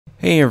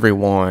Hey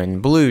everyone,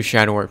 Blue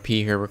Shadow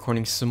RP here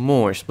recording some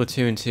more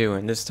Splatoon 2,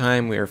 and this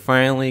time we are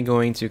finally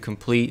going to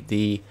complete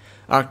the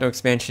Octo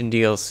expansion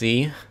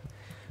DLC,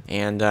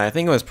 and I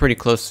think it was pretty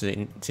close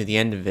to the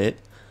end of it,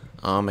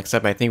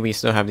 except I think we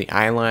still have the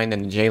I line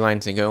and the J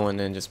line to go and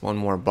then just one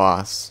more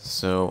boss,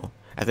 so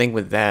I think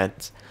with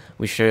that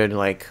we should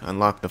like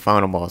unlock the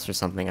final boss or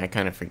something. I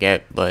kind of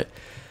forget, but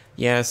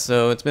yeah,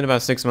 so it's been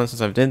about 6 months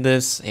since I've did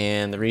this,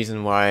 and the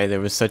reason why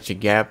there was such a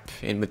gap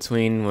in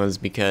between was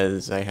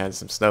because I had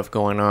some stuff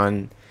going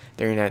on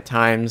during that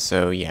time,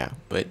 so yeah.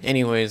 But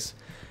anyways,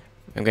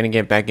 I'm gonna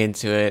get back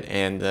into it,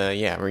 and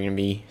yeah, we're gonna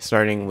be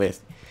starting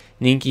with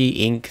Ninky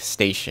Ink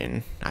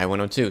Station,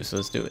 I-102, so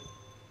let's do it.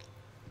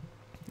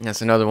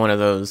 That's another one of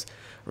those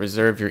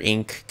reserve your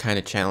ink kind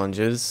of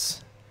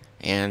challenges,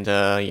 and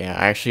yeah,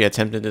 I actually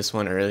attempted this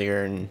one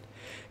earlier, and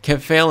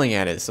kept failing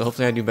at it, so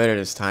hopefully I do better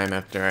this time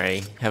after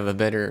I have a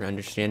better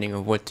understanding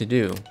of what to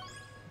do.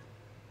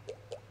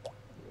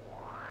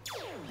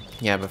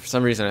 Yeah, but for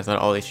some reason I thought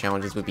all these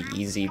challenges would be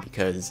easy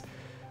because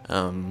they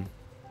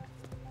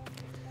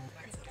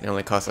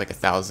only cost like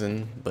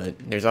 1,000, but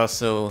there's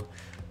also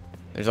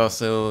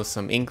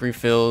some ink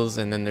refills,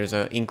 and then there's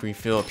an ink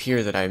refill up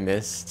here that I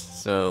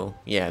missed. So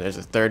yeah, there's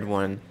a third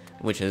one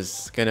which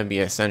is gonna be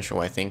essential,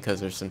 I think, because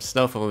there's some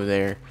stuff over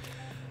there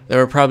that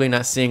we're probably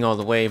not seeing all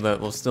the way, but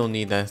we'll still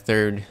need that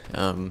third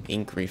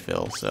ink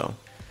refill. So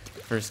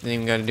first thing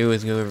we gotta do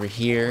is go over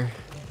here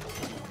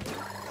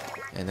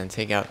and then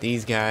take out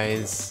these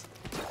guys,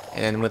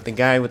 and then with the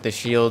guy with the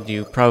shield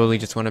you probably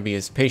just want to be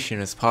as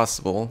patient as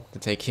possible to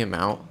take him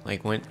out.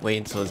 Like wait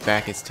until his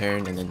back is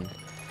turned and then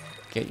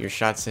get your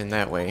shots in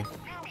that way,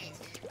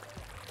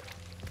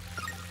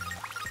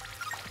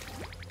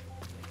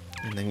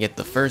 and then get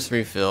the first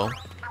refill,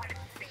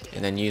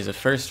 and then use the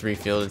first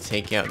refill to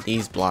take out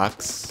these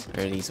blocks,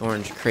 or these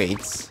orange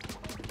crates.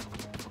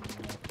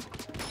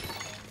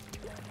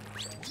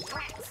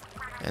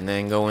 And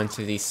then go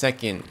into the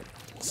second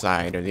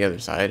side, or the other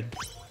side.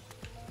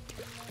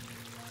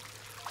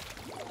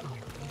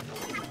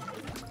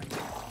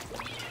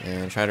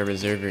 And try to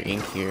reserve your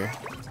ink here.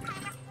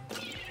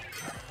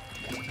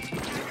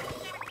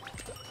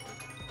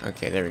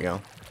 Okay, there we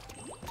go.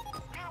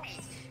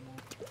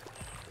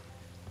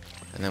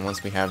 And then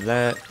once we have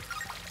that,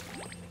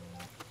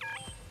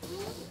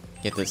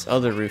 get this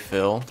other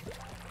refill,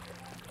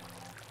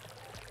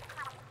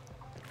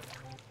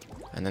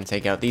 and then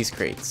take out these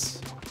crates.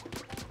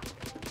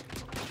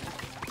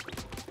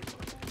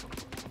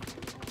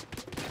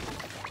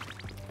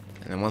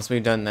 And then once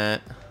we've done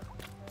that,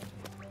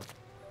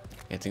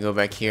 you have to go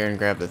back here and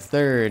grab the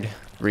third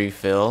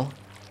refill,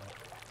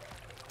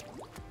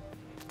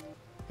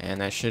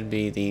 and that should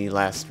be the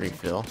last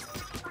refill.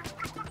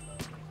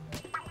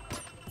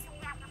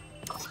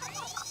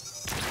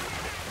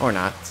 Or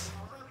not.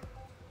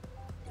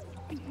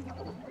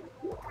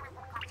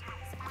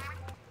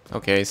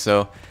 Okay,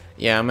 so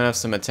yeah, I'm gonna have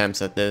some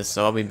attempts at this,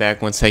 so I'll be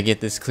back once I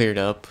get this cleared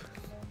up.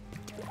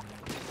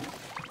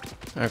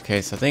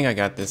 Okay, so I think I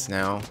got this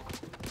now.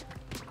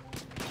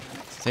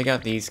 So take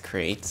out these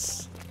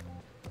crates,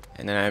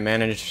 and then I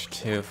managed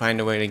to find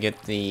a way to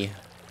get the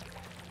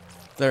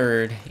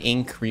third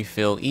ink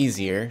refill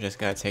easier. Just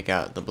gotta take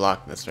out the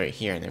block that's right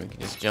here, and then we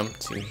can just jump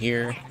to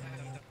here,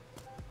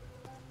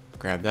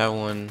 grab that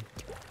one,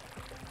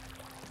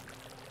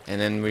 and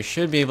then we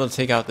should be able to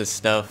take out this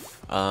stuff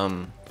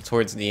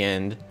towards the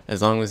end,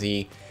 as long as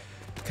we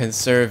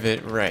conserve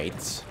it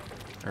right,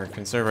 or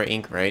conserve our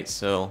ink right.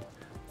 So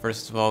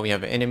first of all, we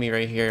have an enemy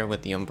right here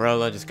with the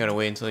umbrella. Just gotta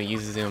wait until he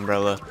uses the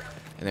umbrella,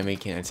 and then we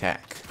can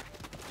attack.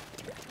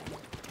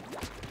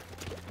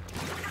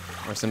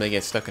 Or somebody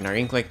gets stuck in our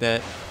ink like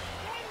that.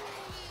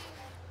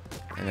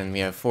 And then we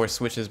have 4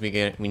 switches we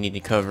need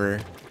to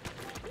cover,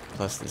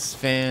 plus this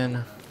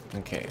fan.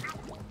 Okay.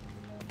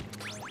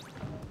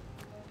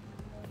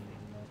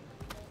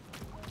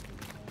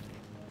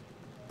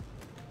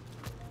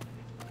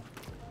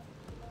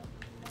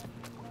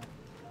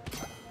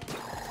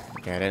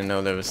 Okay, I didn't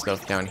know there was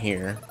stuff down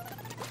here.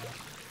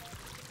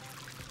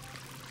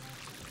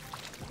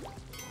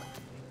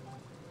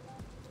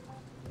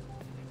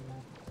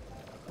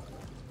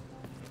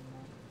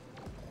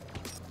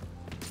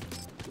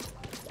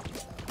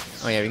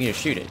 Oh yeah, we can just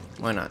shoot it.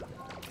 Why not?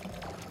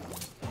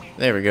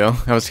 There we go.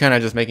 I was kind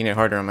of just making it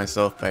harder on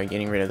myself by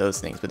getting rid of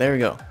those things, but there we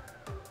go.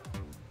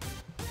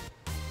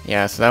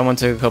 Yeah, so that one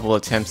took a couple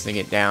attempts to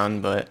get down,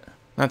 but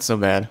not so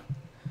bad.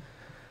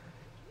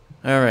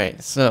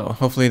 Alright, so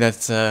hopefully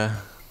that's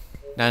not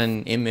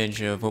an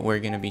image of what we're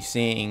going to be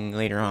seeing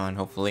later on,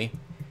 hopefully.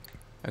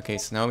 Okay,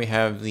 so now we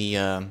have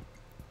the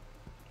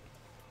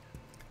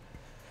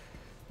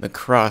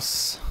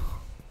cross,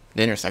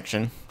 the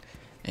intersection,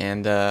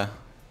 and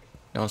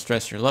don't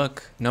stress your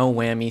luck, no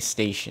whammy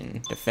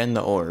station, defend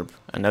the orb.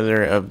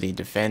 Another of the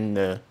defend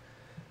the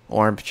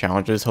orb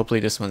challenges. Hopefully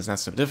this one's not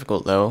so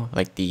difficult though,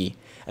 like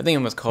I think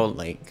it was called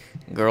like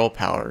girl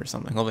power or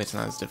something. Hopefully it's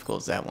not as difficult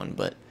as that one,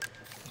 but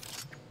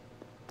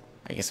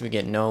I guess we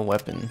get no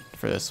weapon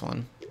for this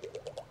one.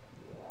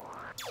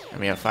 And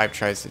we have 5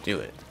 tries to do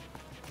it.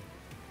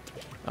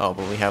 Oh,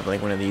 but we have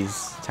like one of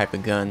these type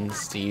of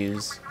guns to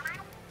use.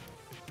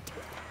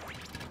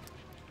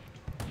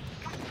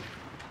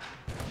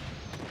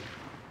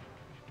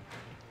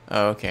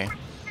 Oh, okay.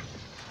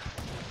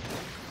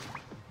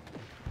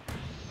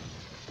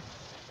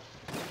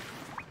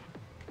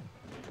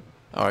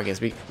 Oh, I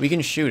guess we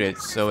can shoot it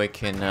so it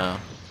can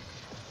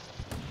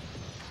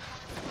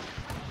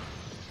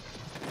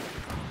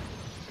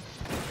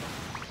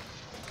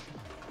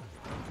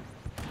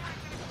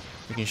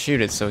we can shoot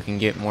it so it can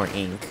get more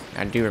ink.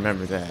 I do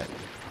remember that.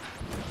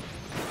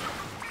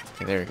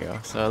 Okay, there we go.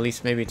 So at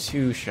least maybe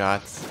 2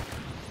 shots.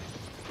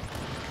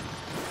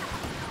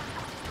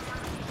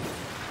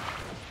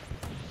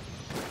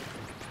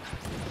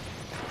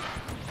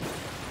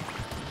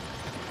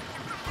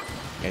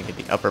 Gotta get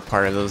the upper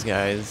part of those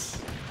guys.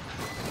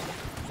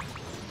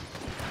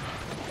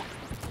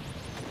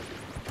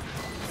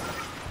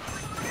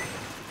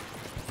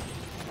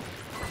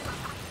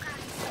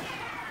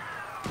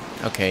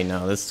 Okay,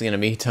 no, this is gonna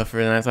be tougher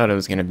than I thought it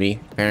was gonna be,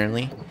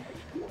 apparently.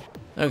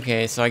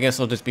 Okay, so I guess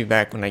I'll just be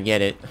back when I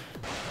get it.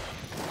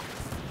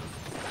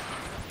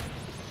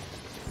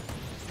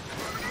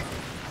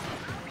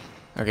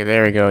 Okay,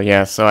 there we go.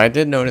 Yeah, so I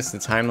did notice the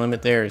time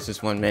limit there is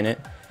just 1 minute.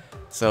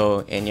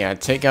 So, and yeah,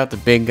 take out the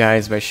big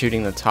guys by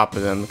shooting the top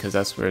of them because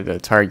that's where the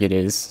target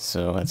is.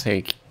 So let's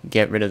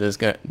get rid of those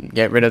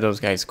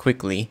guys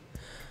quickly.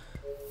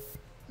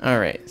 All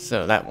right,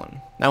 so that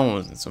one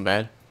wasn't so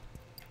bad.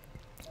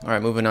 All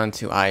right, moving on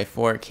to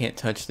I-4. Can't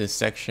touch this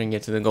section.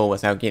 Get to the goal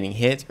without getting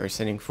hit or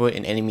setting foot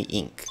in enemy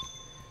ink.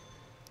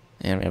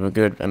 And we have a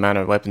good amount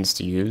of weapons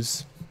to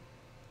use.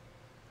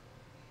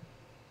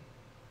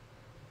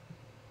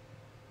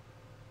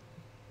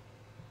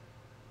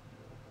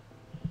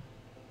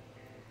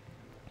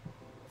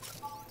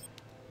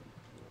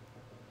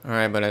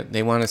 Alright, but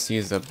they want us to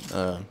use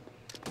the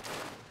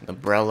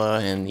umbrella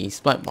and the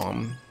splat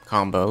bomb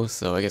combo,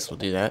 so I guess we'll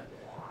do that.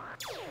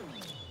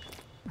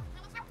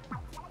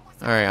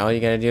 Alright, all you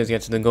gotta do is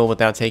get to the goal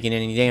without taking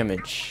any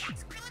damage.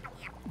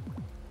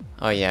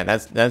 Oh yeah,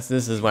 this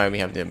is why we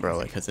have the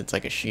umbrella, because it's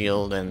like a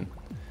shield and...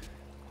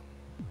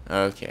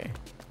 Okay.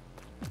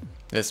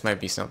 This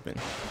might be something.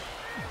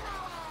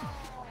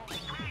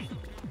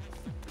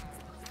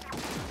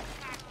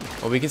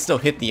 Well, we can still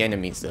hit the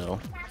enemies though.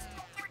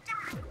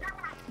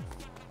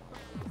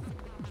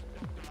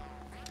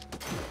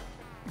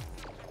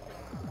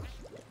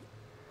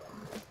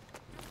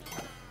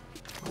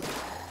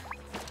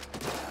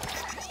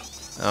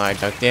 Oh, I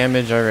took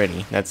damage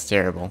already. That's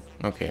terrible.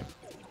 Okay.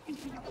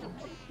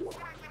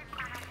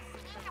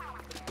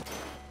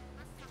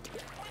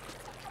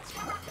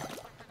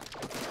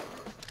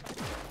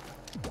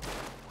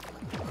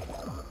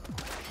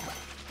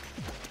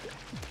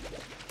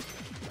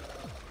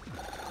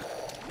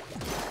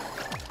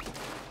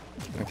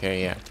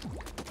 Okay, yeah.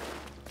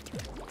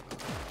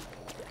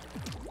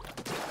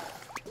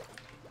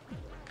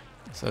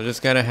 So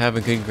just gotta have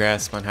a good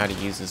grasp on how to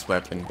use this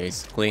weapon,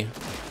 basically.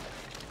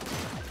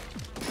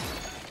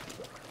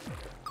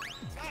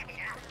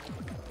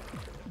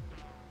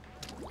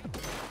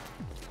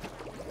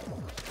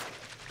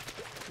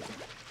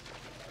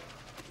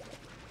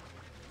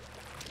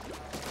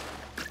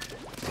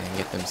 And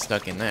get them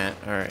stuck in that.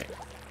 Alright.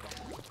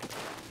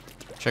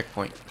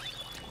 Checkpoint.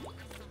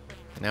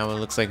 Now it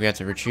looks like we have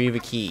to retrieve a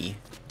key.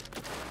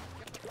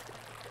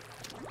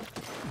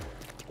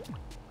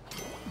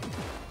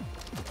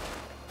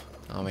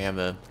 Oh, we have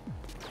a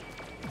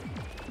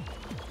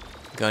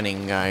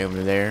gunning guy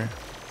over there.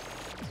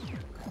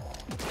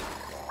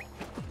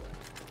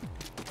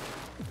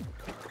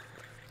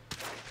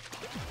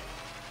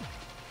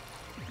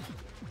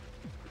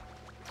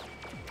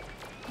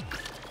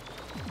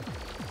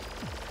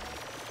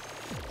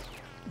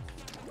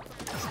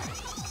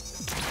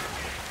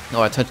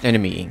 Oh, I touched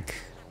enemy ink.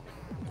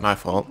 My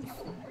fault.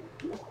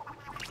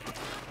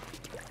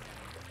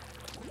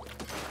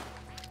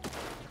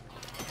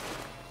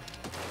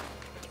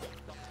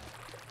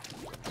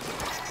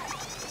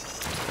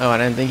 Oh, I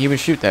didn't think he would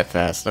shoot that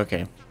fast.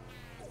 Okay.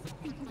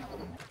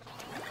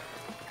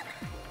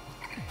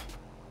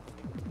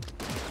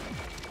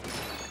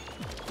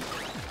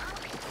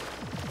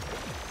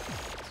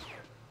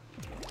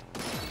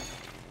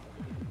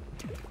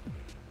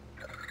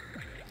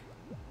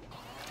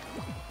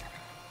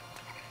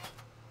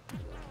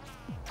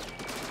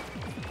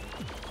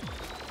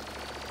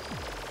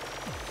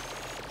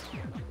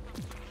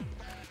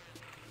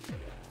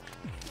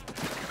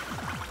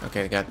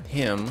 Okay, I got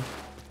him.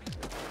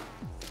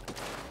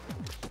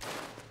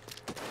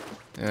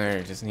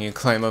 Alright, just need to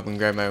climb up and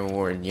grab my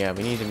reward. Yeah,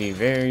 we need to be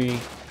very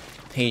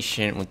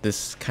patient with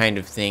this kind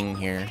of thing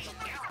here.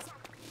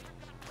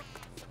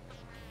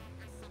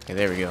 Okay,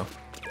 there we go.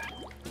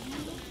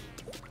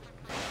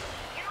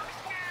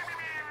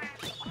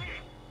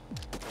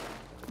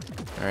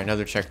 Alright,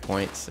 another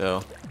checkpoint,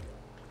 so...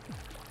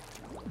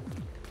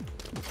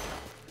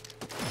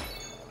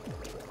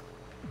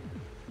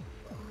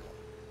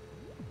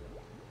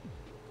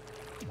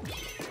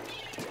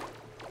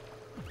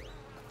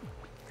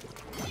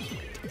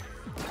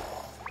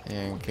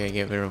 Okay,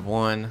 get rid of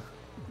one.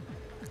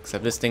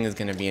 Except this thing is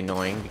gonna be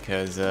annoying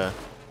because,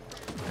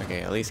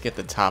 okay, at least get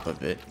the top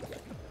of it.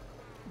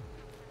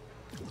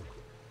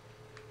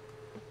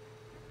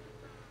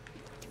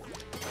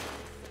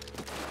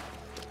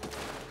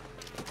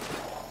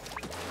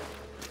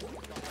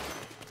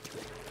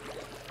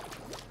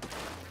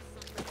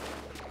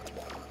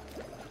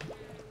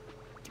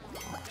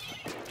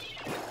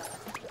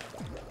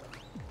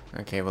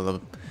 Okay, well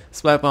the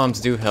splat bombs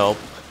do help.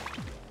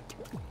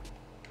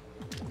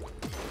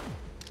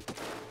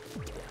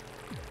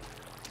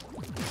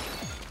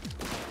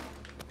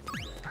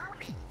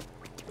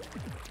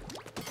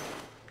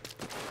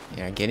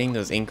 Yeah, getting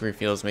those ink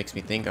refills makes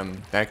me think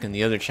I'm back in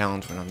the other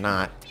challenge when I'm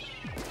not.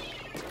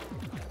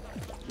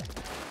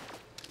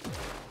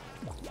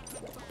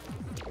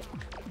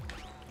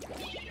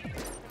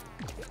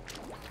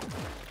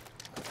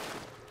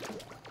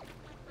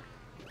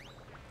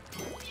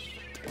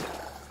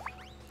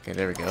 Okay,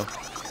 there we go.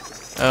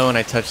 Oh, and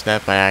I touched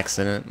that by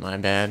accident. My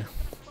bad.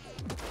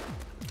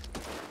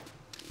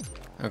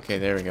 Okay,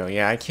 there we go.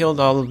 Yeah, I killed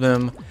all of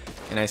them,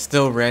 and I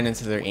still ran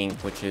into their ink,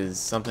 which is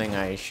something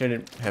I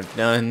shouldn't have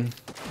done.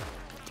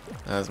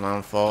 That was my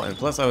own fault, and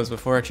plus I was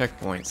before a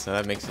checkpoint, so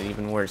that makes it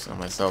even worse on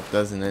myself,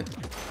 doesn't it?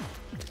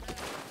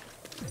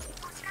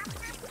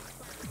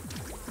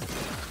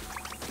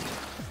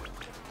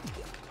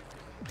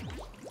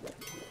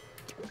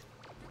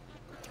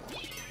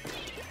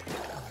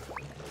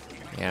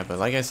 Yeah, but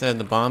like I said,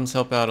 the bombs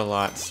help out a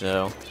lot,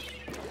 so...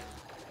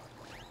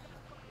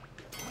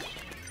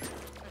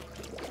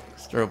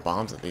 Let's throw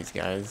bombs at these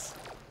guys.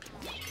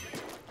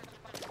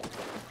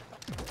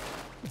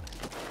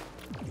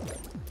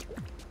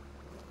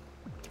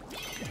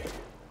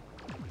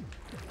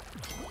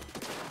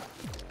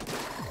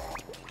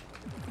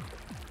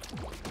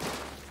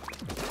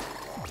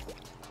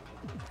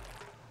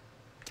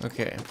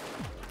 Okay.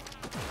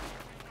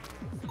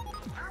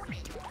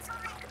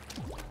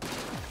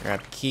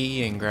 Grab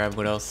key and grab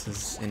what else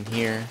is in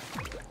here.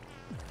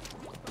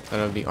 Thought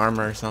it would be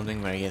armor or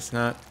something, but I guess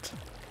not.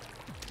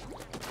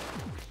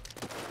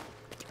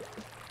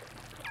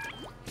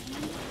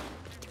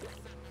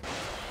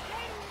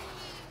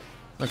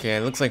 Okay,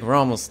 it looks like we're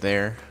almost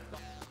there.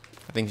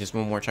 I think just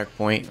one more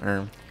checkpoint,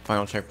 or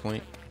final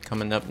checkpoint,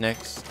 coming up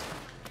next.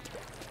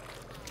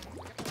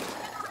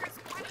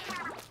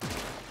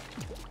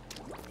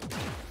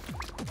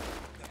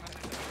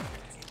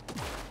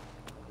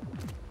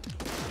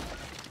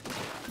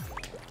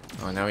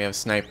 Oh, now we have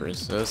snipers,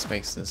 so this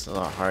makes this a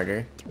lot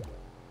harder.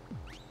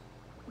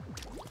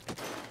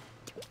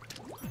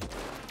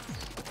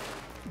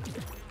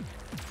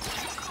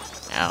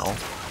 Ow.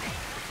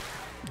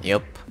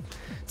 Yep.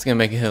 It's gonna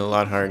make it a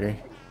lot harder.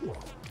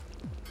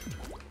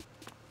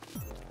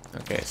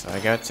 Okay, so I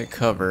got to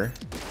cover.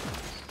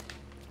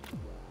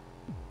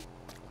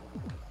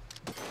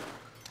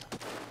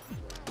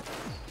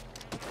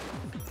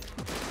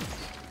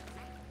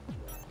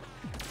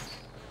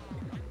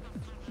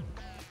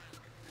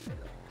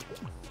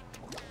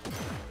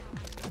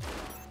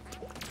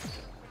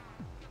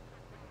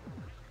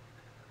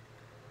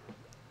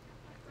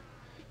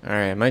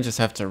 Alright, I might just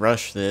have to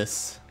rush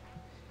this.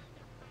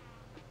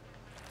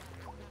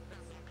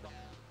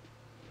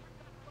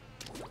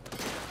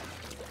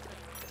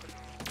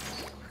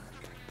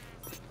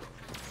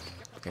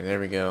 Okay, there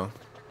we go.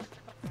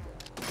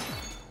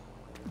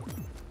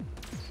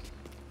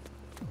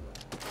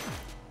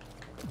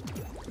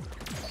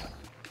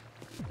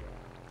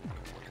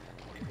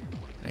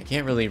 I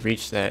can't really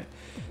reach that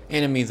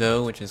enemy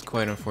though, which is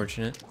quite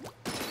unfortunate.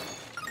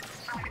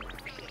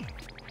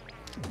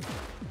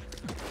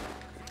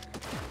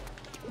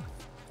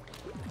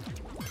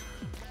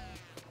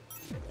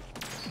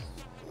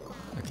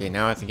 Okay,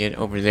 now I have to get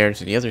over there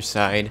to the other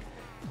side.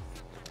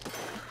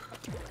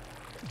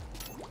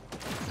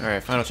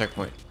 Alright, final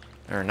checkpoint.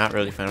 Or not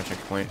really final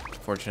checkpoint,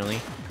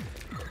 fortunately.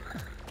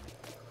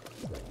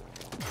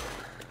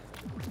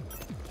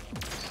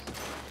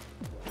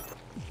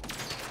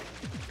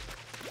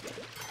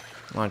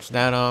 Launch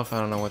that off. I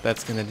don't know what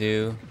that's gonna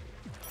do.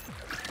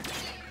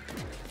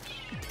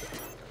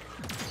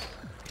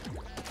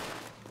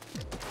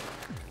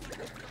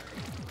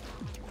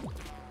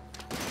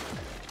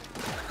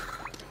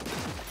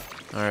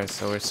 Alright,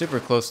 so we're super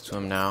close to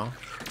him now.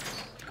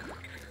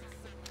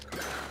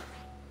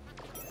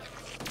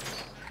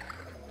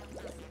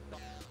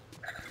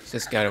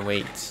 Just gotta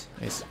wait,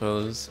 I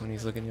suppose, when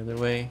he's looking the other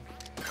way.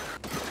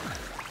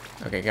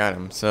 Okay, got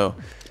him. So,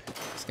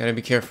 just gotta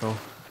be careful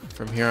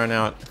from here on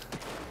out.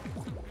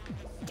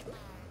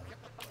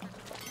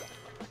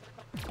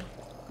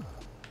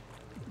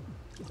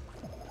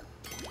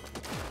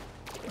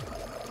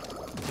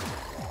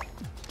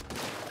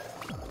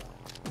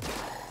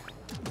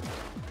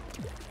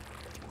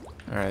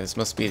 Alright, this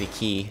must be the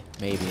key,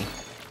 maybe.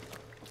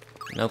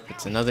 Nope,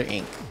 it's another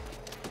ink.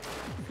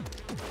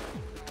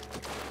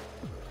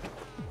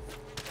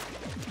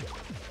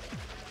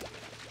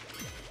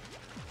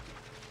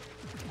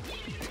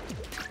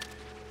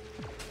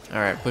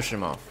 Alright, push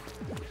him off.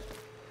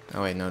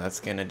 Oh wait, no, that's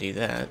gonna do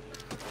that.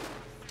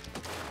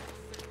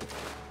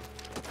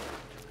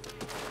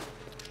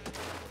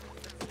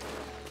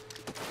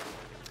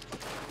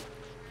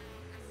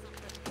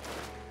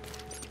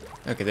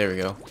 Okay, there we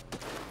go.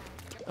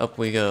 Up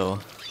we go.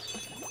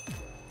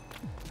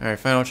 Alright,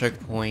 final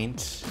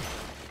checkpoint.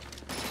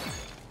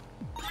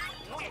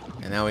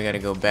 And now we gotta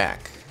go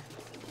back.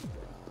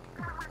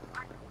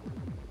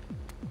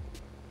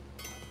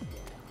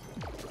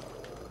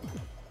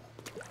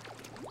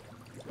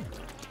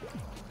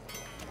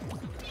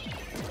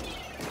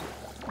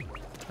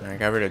 Alright,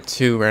 got rid of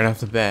 2 right off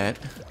the bat.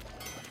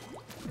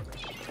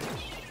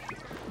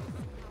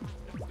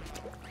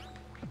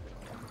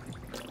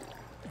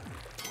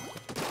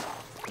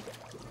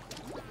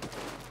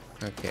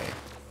 Okay.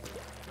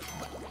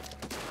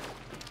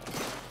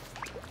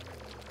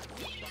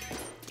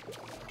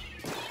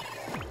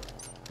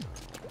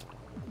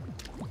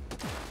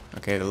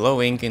 Okay, the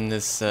low ink in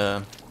this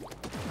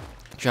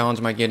challenge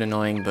might get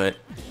annoying, but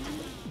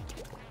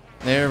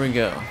there we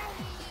go.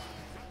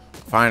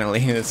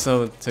 Finally, it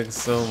took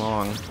so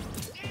long.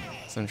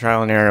 Some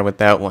trial and error with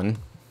that one.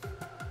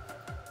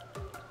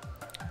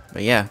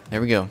 But yeah, there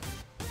we go.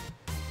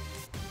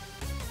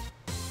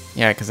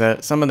 Yeah,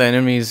 because some of the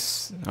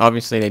enemies,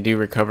 obviously they do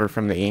recover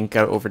from the ink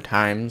over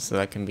time, so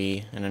that can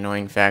be an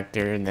annoying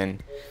factor, and then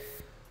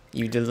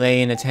you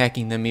delay in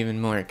attacking them even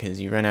more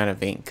because you run out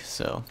of ink,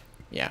 so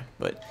yeah,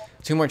 but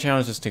 2 more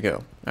challenges to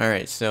go.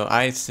 Alright, so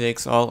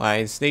I-6, all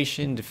eyes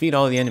station, defeat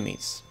all the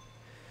enemies.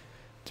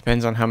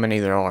 Depends on how many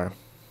there are.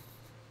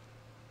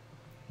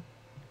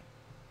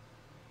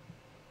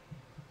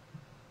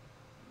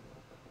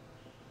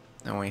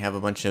 Now we have a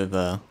bunch of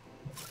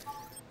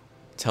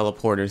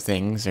teleporter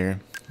things, or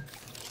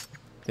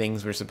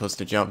things we're supposed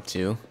to jump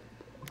to.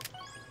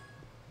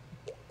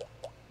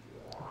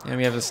 And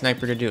we have a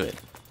sniper to do it.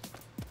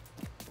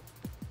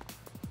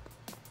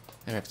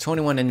 And we have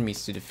 21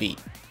 enemies to defeat.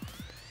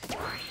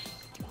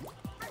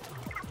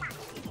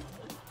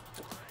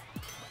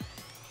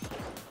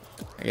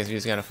 I guess we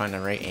just gotta find the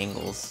right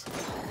angles.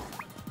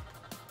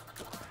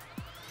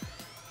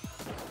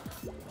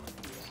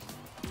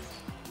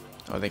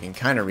 Oh, they can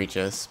kind of reach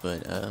us,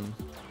 but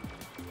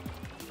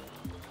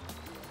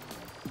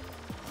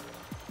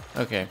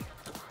okay.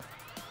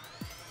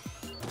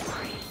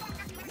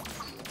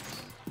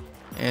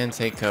 And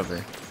take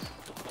cover.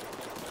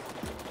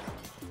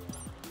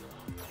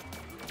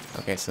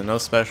 Okay, so no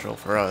special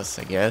for us,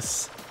 I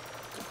guess.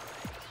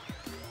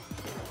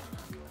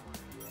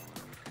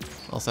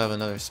 Also have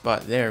another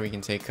spot there we can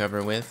take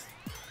cover with.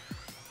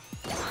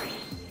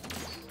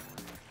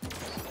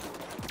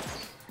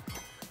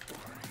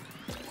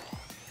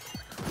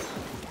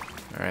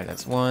 Alright,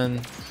 that's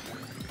 1.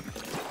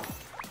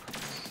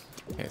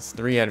 Okay, it's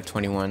 3 out of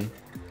 21.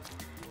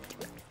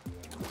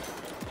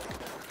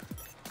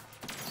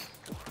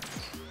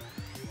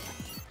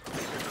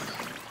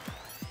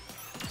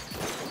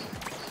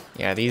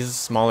 Yeah, these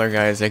smaller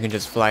guys, they can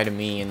just fly to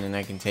me and then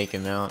I can take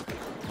them out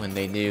when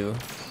they do.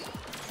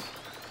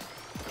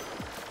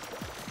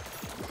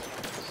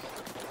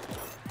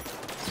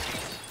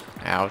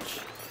 Ouch.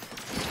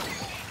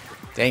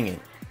 Dang it.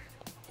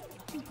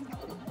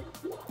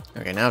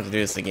 Okay, now I have to do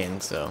this again,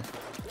 so.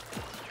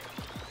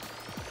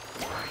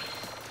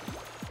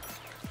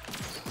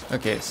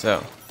 Okay,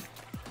 so.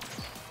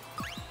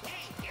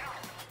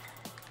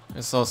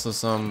 There's also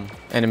some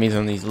enemies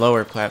on these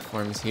lower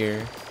platforms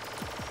here.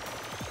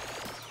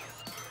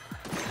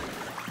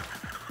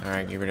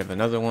 Alright, get rid of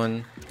another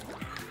one.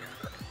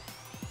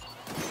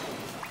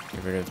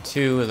 Get rid of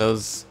 2 of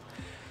those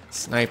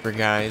sniper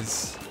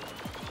guys.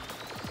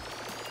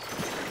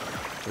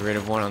 Get rid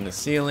of 1 on the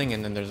ceiling,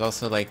 and then there's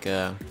also like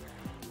a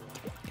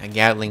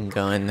Gatling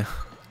gun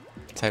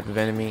type of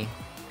enemy.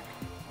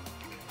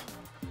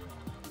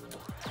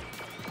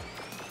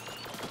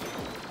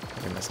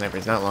 And my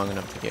sniper's not long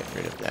enough to get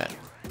rid of that.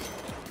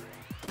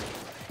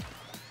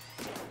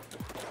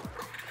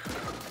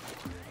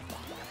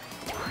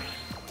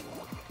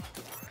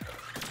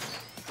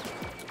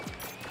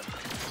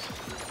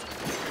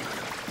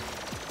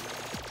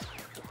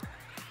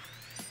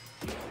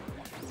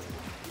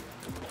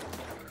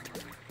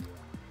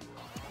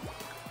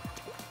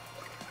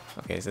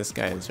 Okay, so this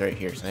guy is right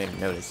here, so I didn't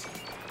notice.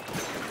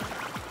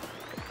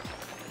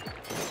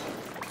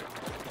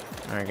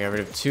 Alright, got rid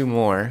of 2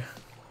 more.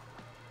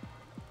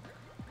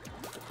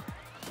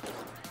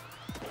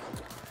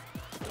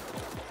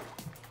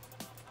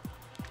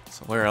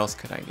 So where else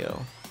could I go?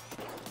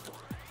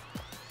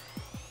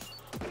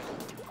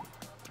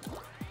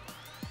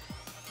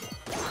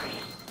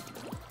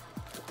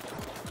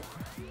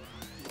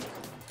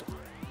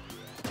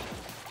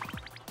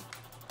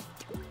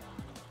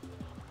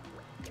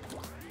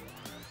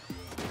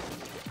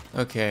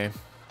 Okay.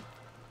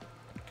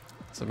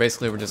 So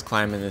basically we're just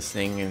climbing this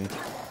thing and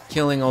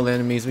killing all the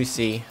enemies we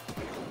see.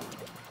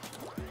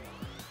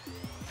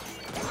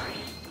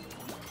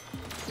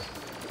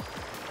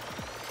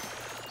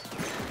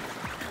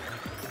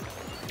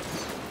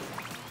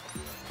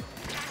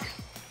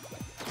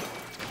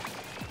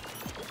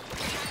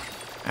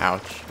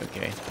 Ouch.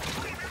 Okay.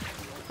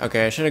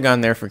 Okay, I should have gone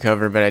there for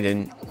cover, but I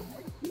didn't.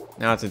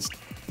 Now I have to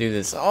do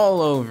this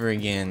all over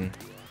again.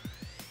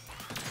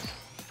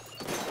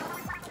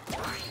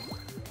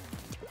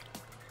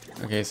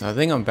 Okay, so I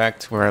think I'm back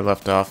to where I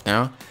left off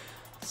now.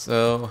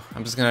 So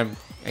I'm just gonna,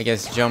 I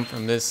guess, jump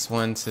from this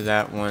one to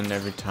that one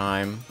every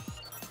time,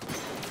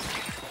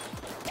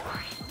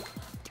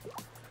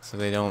 so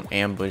they don't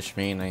ambush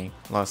me. And I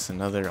lost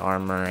another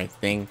armor, I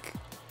think.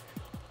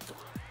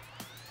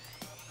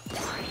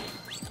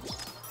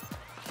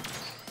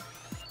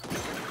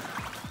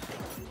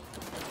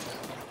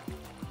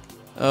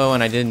 Oh,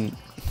 and I didn't.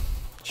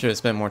 Should have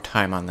spent more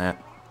time on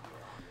that.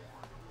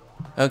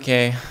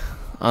 Okay,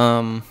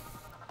 I'll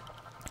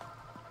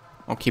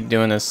keep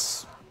doing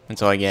this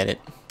until I get it.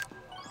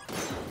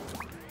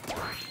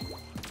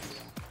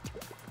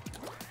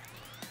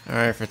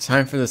 Alright, for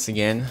time for this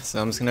again,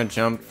 so I'm just gonna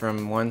jump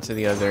from one to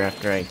the other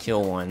after I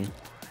kill one.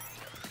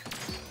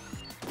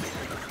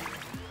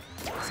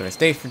 So if I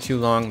stay for too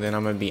long, then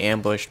I'm gonna be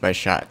ambushed by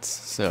shots,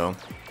 so...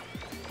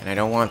 And I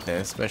don't want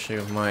this, especially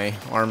with my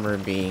armor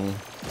being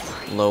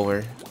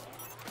lower.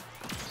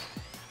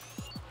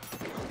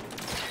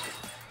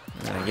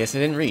 And I guess it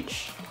didn't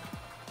reach.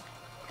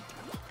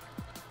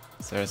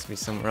 So there has to be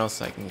somewhere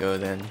else I can go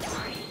then.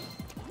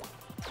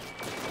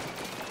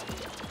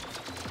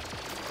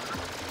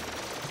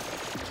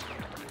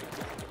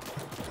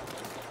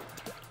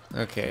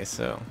 Okay,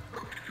 so...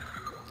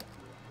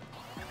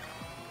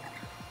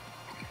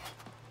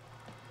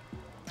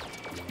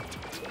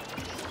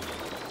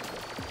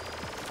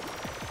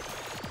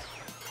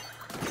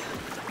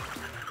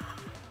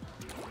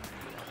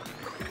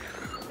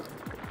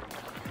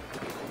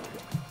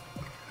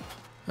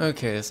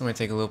 Okay, this might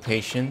take a little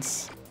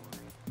patience.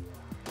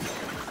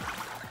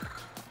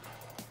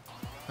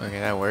 Okay,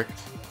 that worked.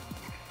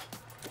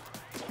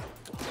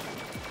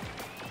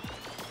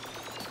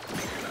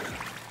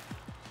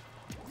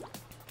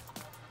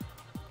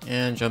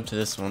 And jump to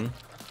this one.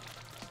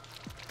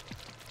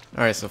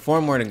 Alright, so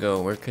 4 more to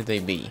go. Where could they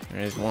be?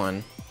 There's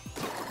one.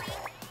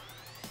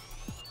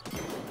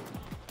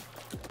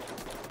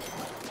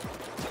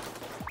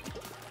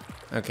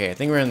 Okay, I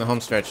think we're in the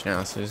home stretch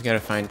now, so we just gotta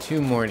find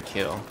 2 more to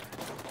kill.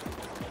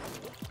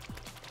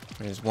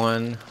 There's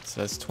one,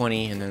 so that's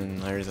 20, and then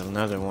there's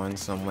another one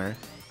somewhere.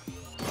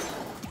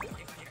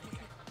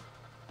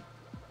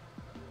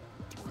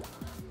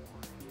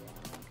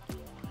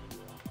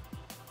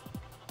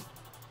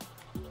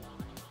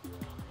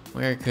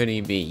 Where could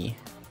he be?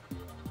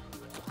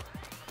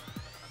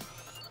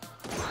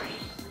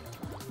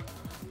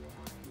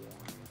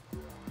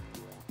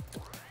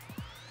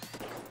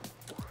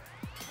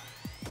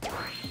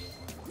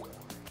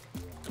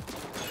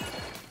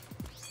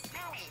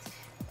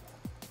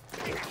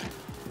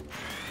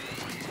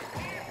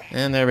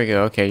 And there we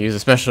go. Okay, use a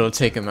special to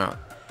take him out.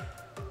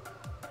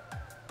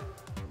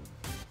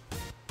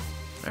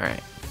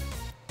 Alright.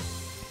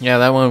 Yeah,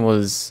 that one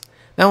was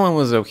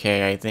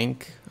okay, I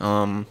think.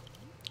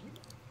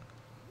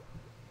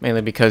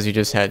 Mainly because you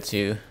just had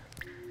to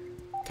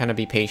kind of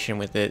be patient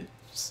with it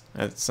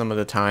at some of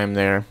the time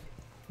there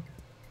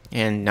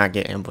and not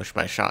get ambushed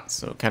by shots,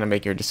 so kind of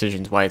make your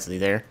decisions wisely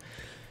there.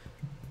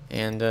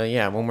 And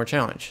yeah, one more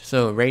challenge.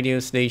 So radio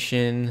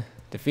station,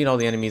 defeat all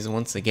the enemies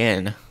once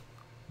again.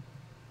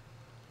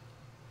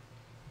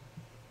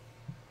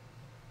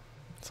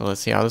 So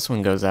let's see how this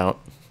one goes out.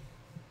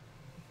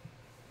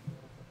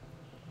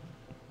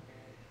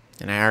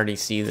 And I already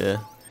see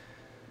the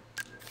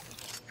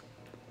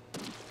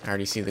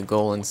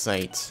goal in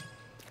sight.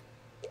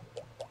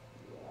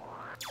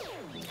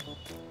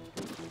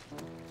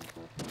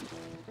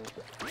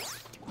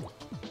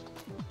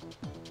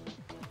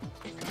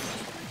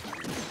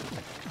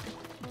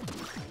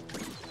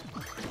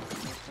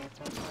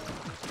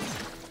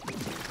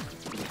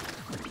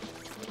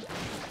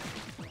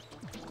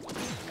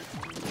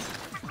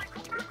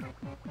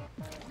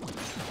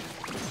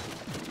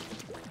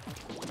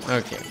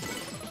 Okay.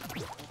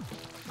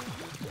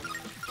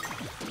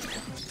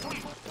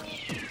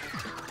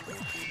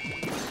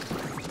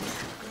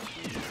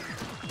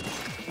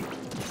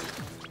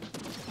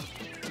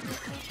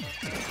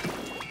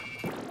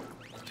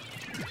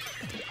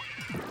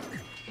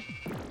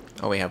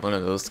 Oh, we have one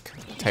of those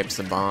types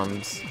of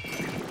bombs.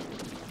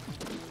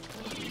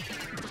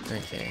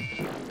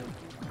 Okay.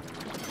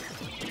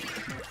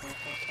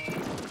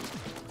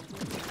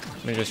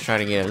 Let me just try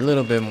to get a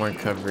little bit more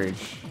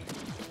coverage.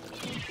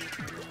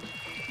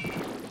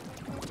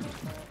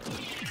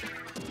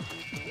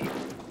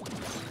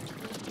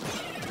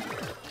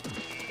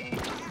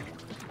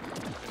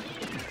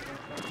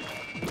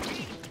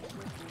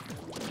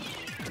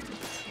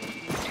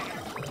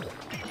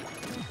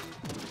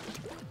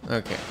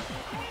 Okay.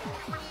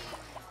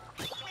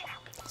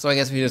 So I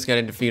guess we just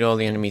gotta defeat all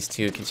the enemies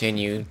to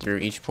continue through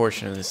each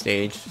portion of the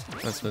stage.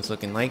 That's what it's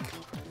looking like.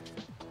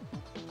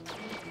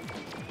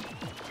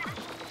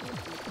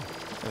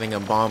 I think a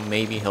bomb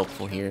may be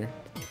helpful here.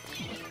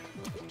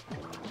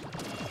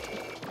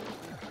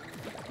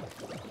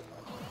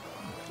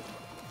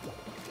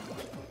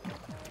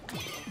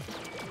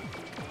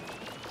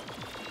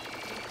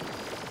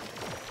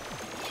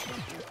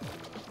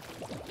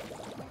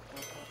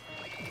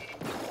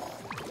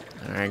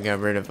 Alright, got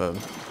rid of a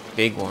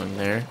big one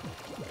there.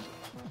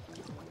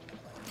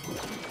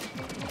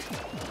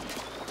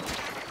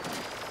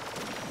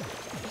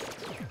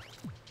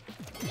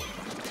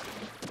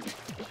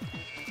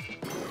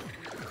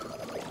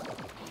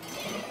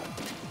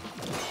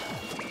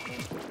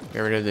 Get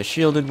rid of the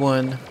shielded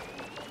one.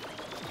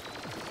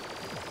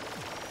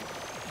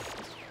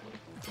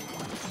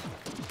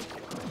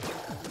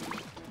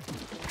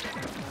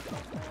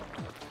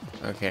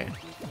 Okay.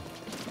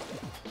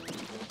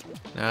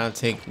 Now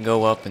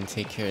go up and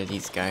take care of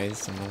these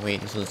guys. I'm gonna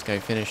wait until this guy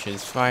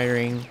finishes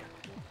firing.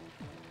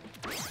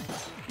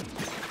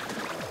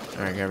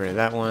 Alright, get rid of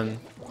that one.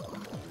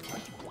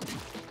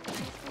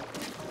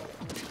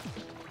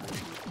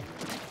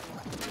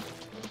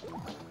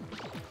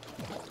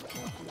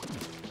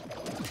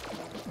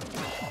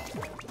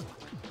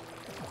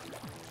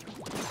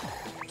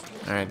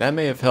 Alright, that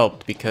may have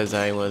helped because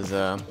I was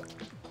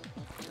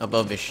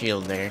above the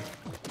shield there.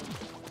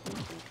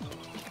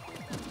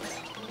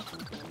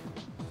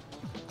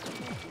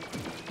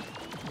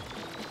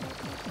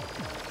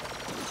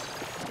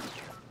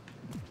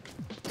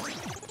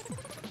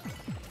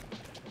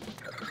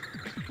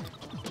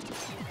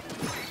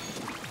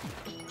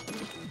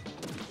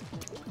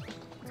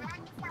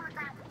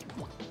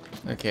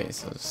 Okay,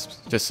 so it's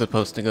just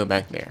supposed to go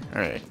back there.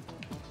 Alright.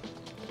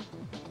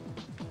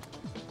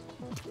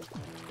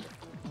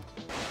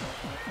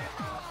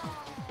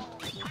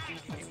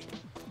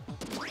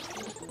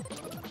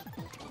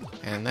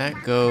 And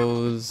that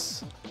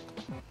goes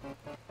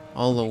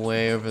all the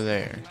way over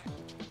there.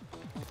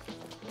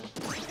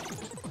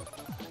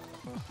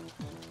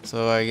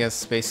 So I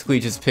guess basically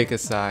just pick a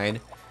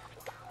side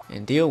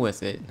and deal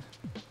with it.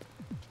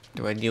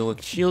 Do I deal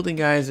with shielded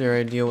guys or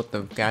I deal with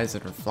the guys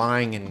that are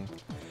flying and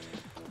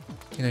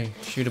can I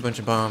shoot a bunch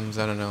of bombs?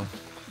 I don't know.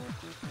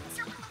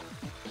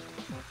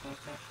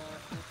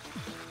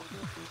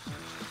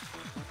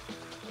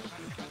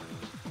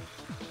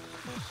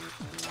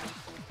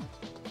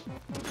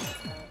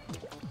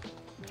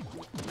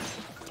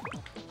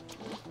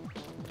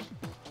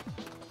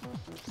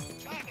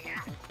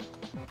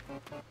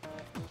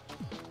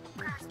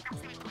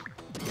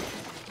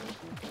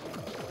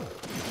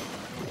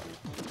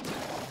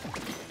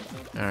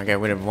 I got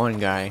rid of one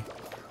guy.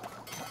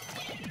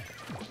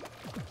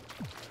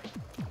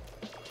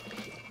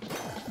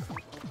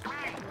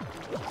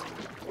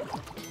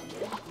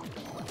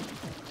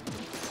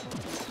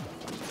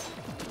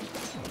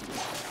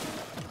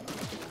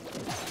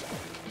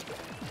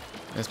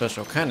 That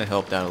special kind of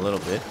helped out a little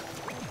bit.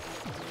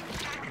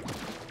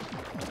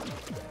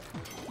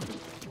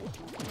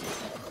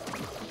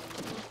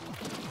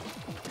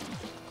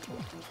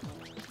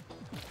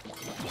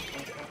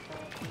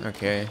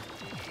 Okay.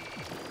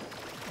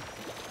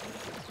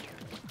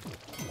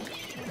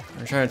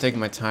 I'm trying to take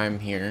my time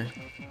here.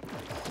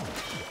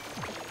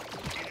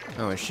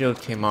 Oh, his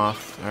shield came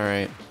off.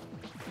 Alright.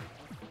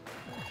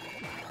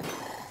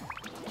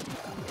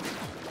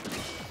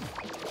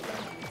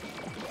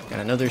 Got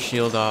another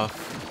shield off.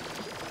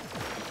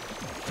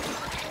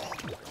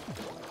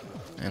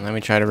 And let me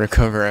try to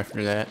recover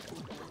after that.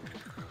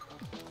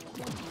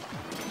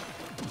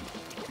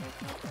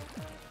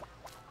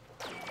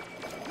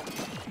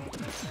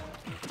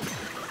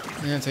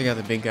 Yeah, take out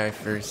the big guy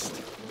first.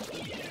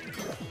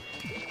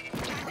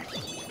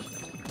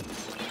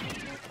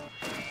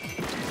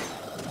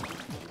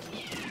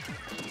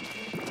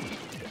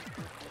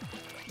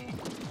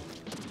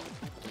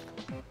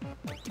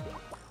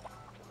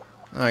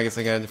 Oh, I guess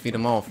I gotta defeat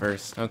them all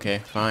first. Okay,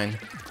 fine.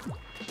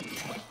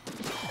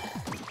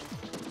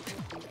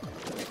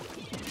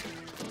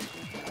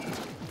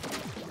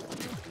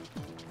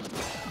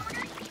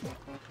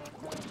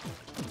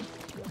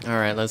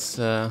 Alright, let's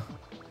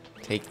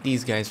take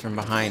these guys from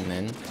behind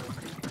then.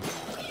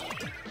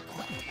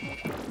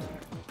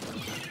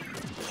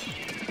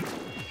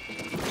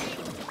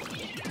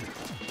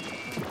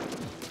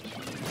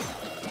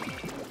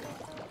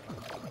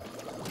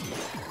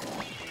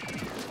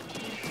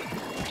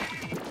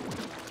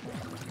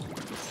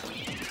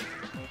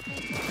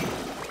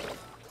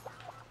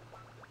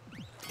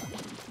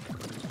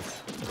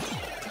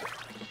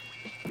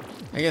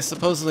 I guess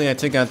supposedly I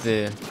took out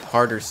the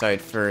harder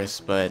side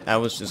first, but I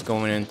was just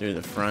going in through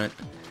the front.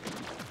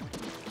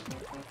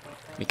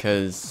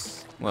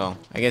 Because, well,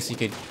 I guess you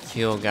could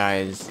kill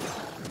guys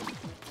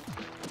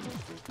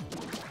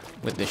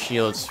with the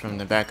shields from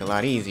the back a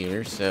lot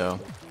easier, so...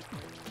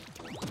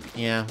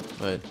 yeah,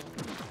 but...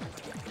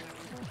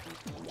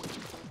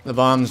 the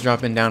bombs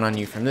dropping down on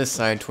you from this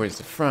side towards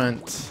the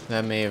front,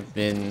 that may have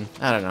been...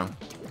 I don't know.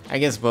 I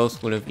guess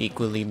both would have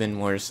equally been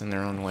worse in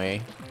their own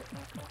way.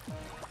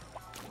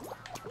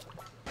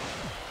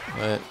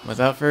 But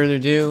without further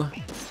ado,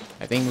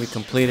 I think we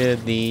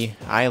completed the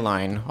eye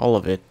line, all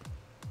of it.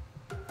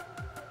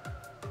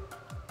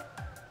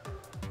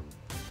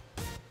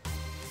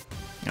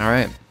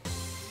 Alright.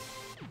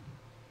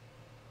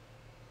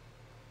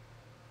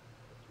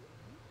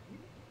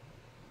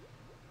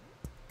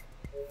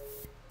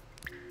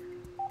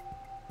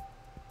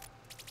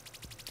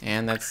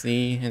 And that's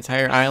the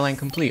entire eye line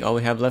complete. All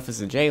we have left is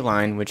the J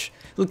line, which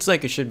looks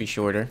like it should be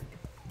shorter.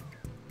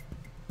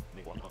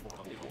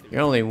 You're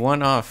only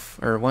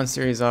one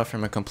series off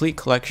from a complete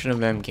collection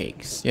of M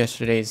cakes.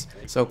 Yesterday's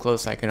so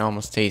close I can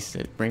almost taste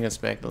it. Bring us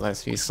back the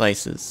last few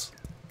slices.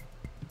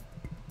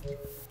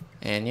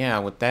 And yeah,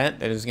 with that,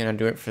 that is going to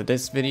do it for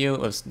this video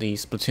of the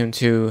Splatoon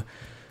 2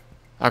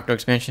 Octo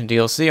Expansion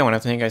DLC. I want to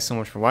thank you guys so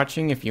much for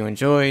watching. If you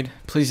enjoyed,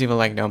 please leave a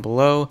like down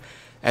below,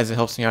 as it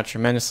helps me out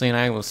tremendously, and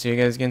I will see you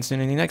guys again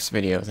soon in the next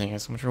video. Thank you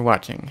guys so much for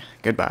watching.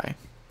 Goodbye.